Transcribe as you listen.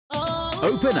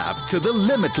Open up to the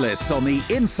Limitless on the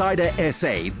Insider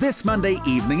SA this Monday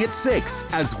evening at 6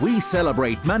 as we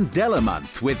celebrate Mandela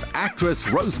Month with actress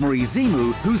Rosemary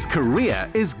Zimu, whose career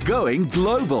is going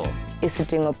global.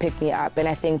 Sitting or pick me up, and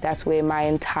I think that's where my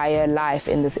entire life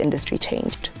in this industry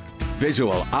changed.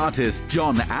 Visual artist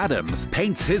John Adams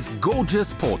paints his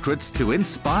gorgeous portraits to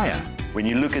inspire. When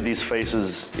you look at these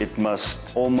faces, it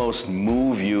must almost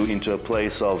move you into a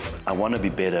place of, I want to be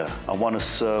better, I want to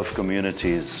serve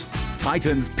communities.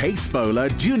 Titans pace bowler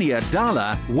Junior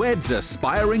Dala weds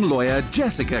aspiring lawyer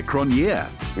Jessica Cronje.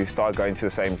 We started going to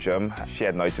the same gym. She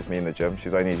had noticed me in the gym.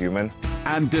 She's only human.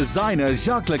 And designer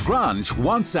Jacques le Grange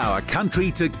wants our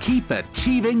country to keep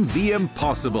achieving the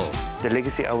impossible. The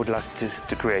legacy I would like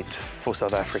to create for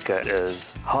South Africa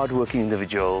is hard-working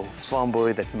individual, farm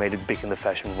boy that made it big in the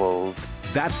fashion world.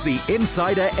 That's the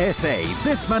Insider SA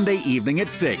this Monday evening at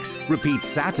 6. Repeat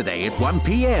Saturday at 1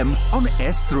 p.m. on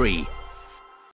S3.